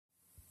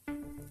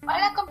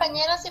Hola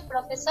compañeros y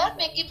profesor,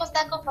 mi equipo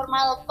está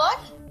conformado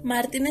por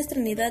Martínez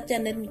Trinidad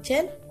Janet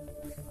Michelle,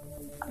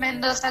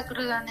 Mendoza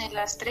Cruz Daniel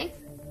Astrid,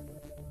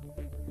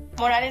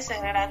 Morales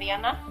Herrera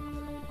Diana,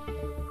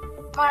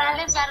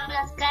 Morales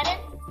Vargas Karen,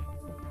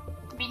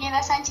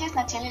 Villeda Sánchez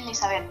Nachel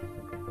Elizabeth.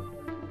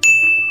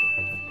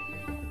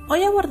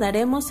 Hoy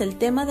abordaremos el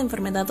tema de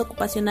enfermedad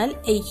ocupacional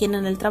e higiene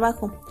en el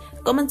trabajo.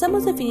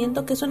 Comenzamos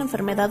definiendo qué es una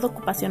enfermedad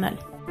ocupacional.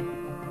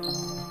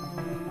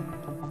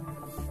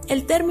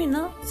 El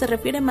término se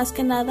refiere más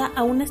que nada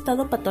a un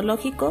estado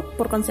patológico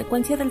por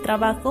consecuencia del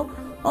trabajo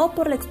o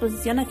por la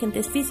exposición a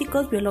agentes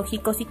físicos,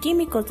 biológicos y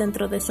químicos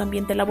dentro de su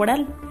ambiente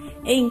laboral,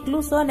 e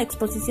incluso a la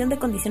exposición de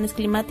condiciones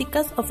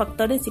climáticas o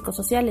factores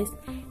psicosociales.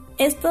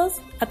 Estos,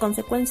 a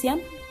consecuencia,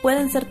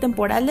 pueden ser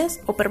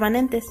temporales o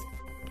permanentes.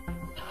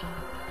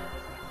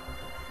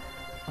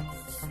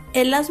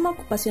 El asma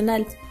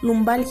ocupacional,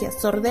 lumbalgia,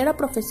 sordera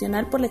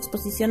profesional por la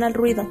exposición al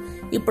ruido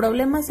y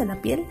problemas en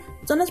la piel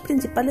son los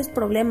principales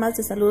problemas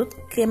de salud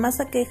que más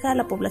aqueja a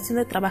la población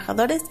de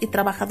trabajadores y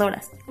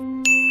trabajadoras.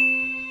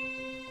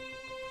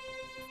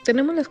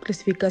 Tenemos la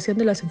clasificación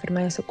de las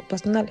enfermedades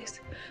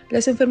ocupacionales.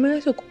 Las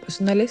enfermedades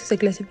ocupacionales se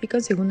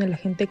clasifican según el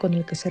agente con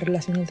el que se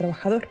relaciona el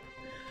trabajador,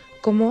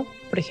 como,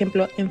 por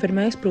ejemplo,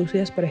 enfermedades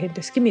producidas por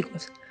agentes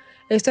químicos.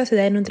 Esta se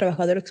da en un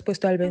trabajador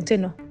expuesto al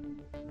benceno.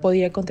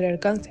 Podría contraer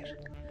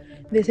cáncer.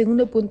 De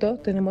segundo punto,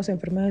 tenemos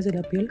enfermedades de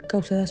la piel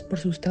causadas por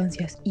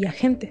sustancias y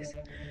agentes.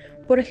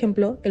 Por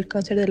ejemplo, el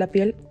cáncer de la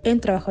piel en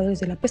trabajadores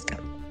de la pesca.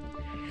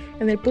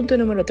 En el punto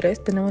número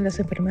 3 tenemos las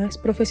enfermedades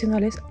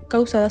profesionales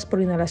causadas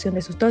por inhalación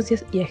de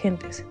sustancias y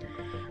agentes,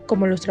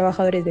 como los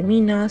trabajadores de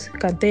minas,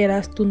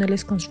 canteras,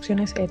 túneles,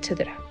 construcciones,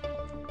 etc.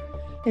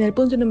 En el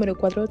punto número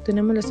 4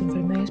 tenemos las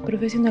enfermedades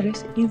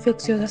profesionales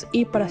infecciosas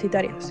y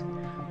parasitarias.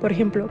 Por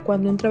ejemplo,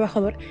 cuando un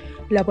trabajador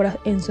labora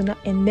en zona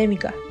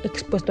endémica,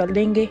 expuesto al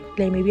dengue,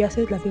 la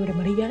hemibiasis, la fiebre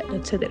amarilla,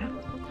 etc.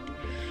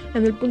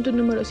 En el punto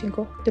número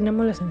 5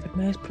 tenemos las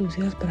enfermedades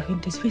producidas por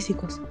agentes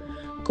físicos,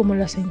 como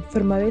las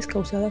enfermedades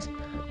causadas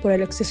por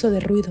el exceso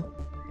de ruido.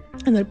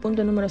 En el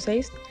punto número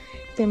 6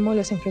 tenemos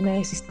las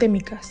enfermedades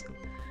sistémicas,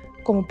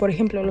 como por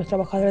ejemplo los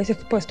trabajadores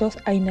expuestos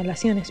a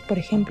inhalaciones, por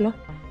ejemplo,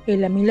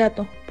 el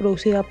amilato,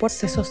 producida por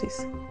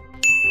cesosis.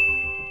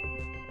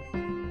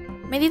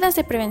 Medidas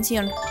de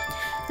prevención.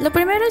 Lo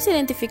primero es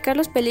identificar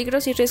los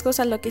peligros y riesgos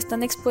a los que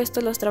están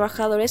expuestos los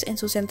trabajadores en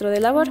su centro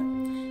de labor.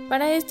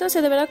 Para esto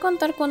se deberá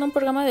contar con un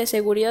programa de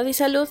seguridad y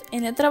salud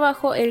en el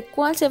trabajo, el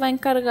cual se va a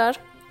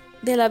encargar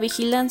de la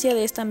vigilancia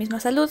de esta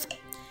misma salud,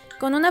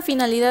 con una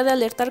finalidad de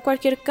alertar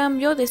cualquier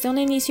cambio desde un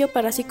inicio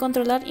para así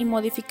controlar y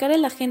modificar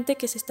el agente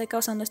que se está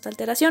causando esta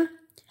alteración.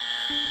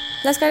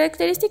 Las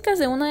características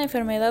de una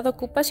enfermedad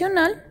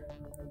ocupacional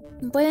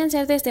pueden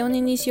ser desde un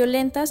inicio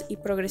lentas y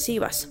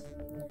progresivas.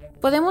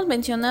 Podemos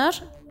mencionar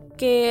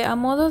que a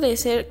modo de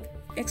ser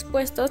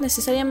expuestos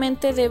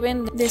necesariamente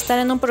deben de estar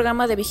en un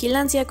programa de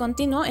vigilancia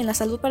continuo en la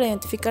salud para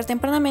identificar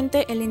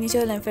tempranamente el inicio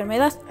de la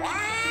enfermedad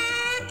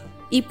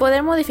y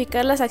poder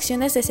modificar las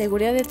acciones de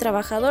seguridad del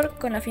trabajador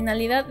con la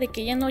finalidad de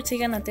que ya no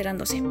sigan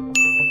alterándose.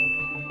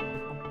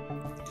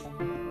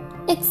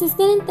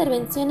 Existen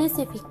intervenciones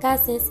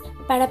eficaces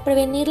para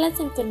prevenir las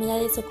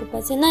enfermedades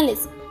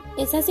ocupacionales.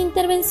 Esas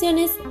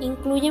intervenciones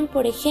incluyen,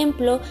 por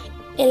ejemplo,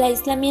 el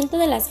aislamiento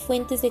de las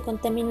fuentes de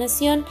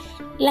contaminación,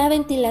 la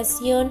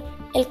ventilación,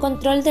 el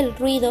control del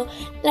ruido,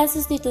 la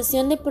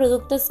sustitución de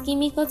productos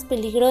químicos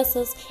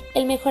peligrosos,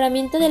 el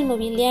mejoramiento del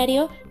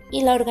mobiliario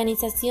y la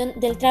organización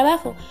del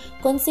trabajo,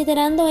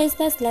 considerando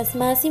estas las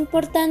más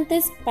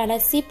importantes para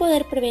así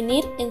poder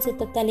prevenir en su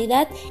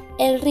totalidad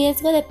el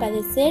riesgo de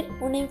padecer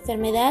una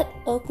enfermedad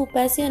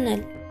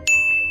ocupacional.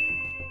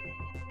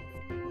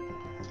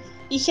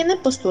 Higiene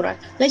postural.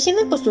 La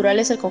higiene postural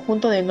es el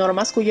conjunto de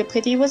normas cuyo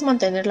objetivo es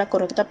mantener la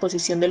correcta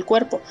posición del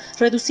cuerpo,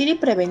 reducir y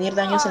prevenir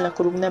daños en la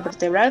columna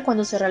vertebral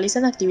cuando se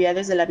realizan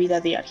actividades de la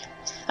vida diaria.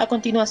 A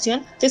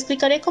continuación, te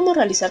explicaré cómo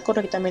realizar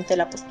correctamente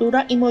la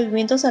postura y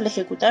movimientos al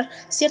ejecutar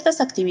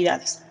ciertas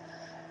actividades.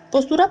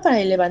 Postura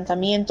para el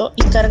levantamiento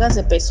y cargas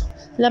de peso.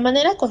 La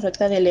manera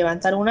correcta de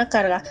levantar una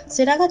carga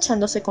será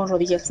agachándose con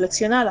rodillas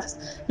flexionadas,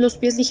 los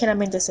pies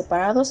ligeramente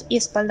separados y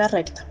espalda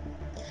recta.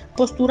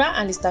 Postura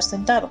al estar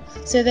sentado.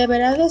 Se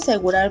deberá de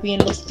asegurar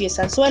bien los pies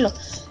al suelo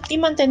y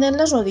mantener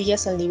las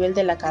rodillas al nivel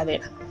de la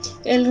cadera.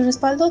 El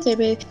respaldo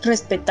debe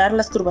respetar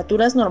las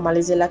curvaturas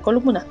normales de la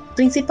columna,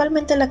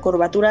 principalmente la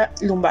curvatura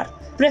lumbar.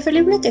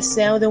 Preferible que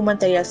sea de un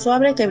material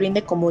suave que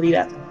brinde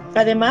comodidad.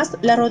 Además,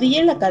 la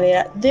rodilla y la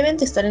cadera deben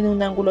de estar en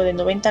un ángulo de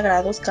 90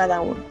 grados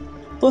cada uno.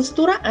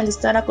 Postura al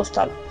estar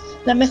acostado.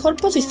 La mejor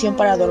posición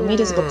para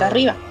dormir es boca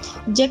arriba,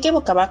 ya que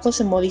boca abajo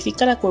se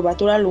modifica la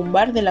curvatura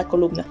lumbar de la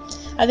columna,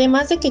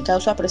 además de que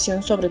causa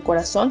presión sobre el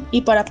corazón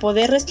y para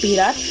poder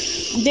respirar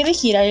debe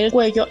girar el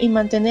cuello y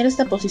mantener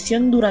esta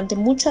posición durante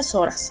muchas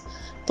horas.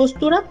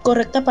 Postura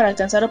correcta para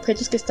alcanzar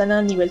objetos que están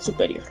a nivel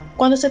superior.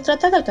 Cuando se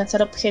trata de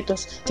alcanzar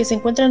objetos que se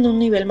encuentran en un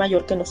nivel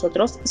mayor que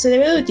nosotros, se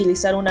debe de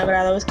utilizar una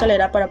grada o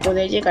escalera para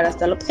poder llegar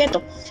hasta el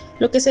objeto.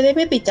 Lo que se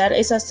debe evitar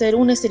es hacer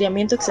un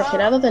estiramiento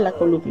exagerado de la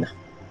columna.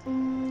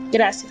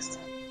 Gracias.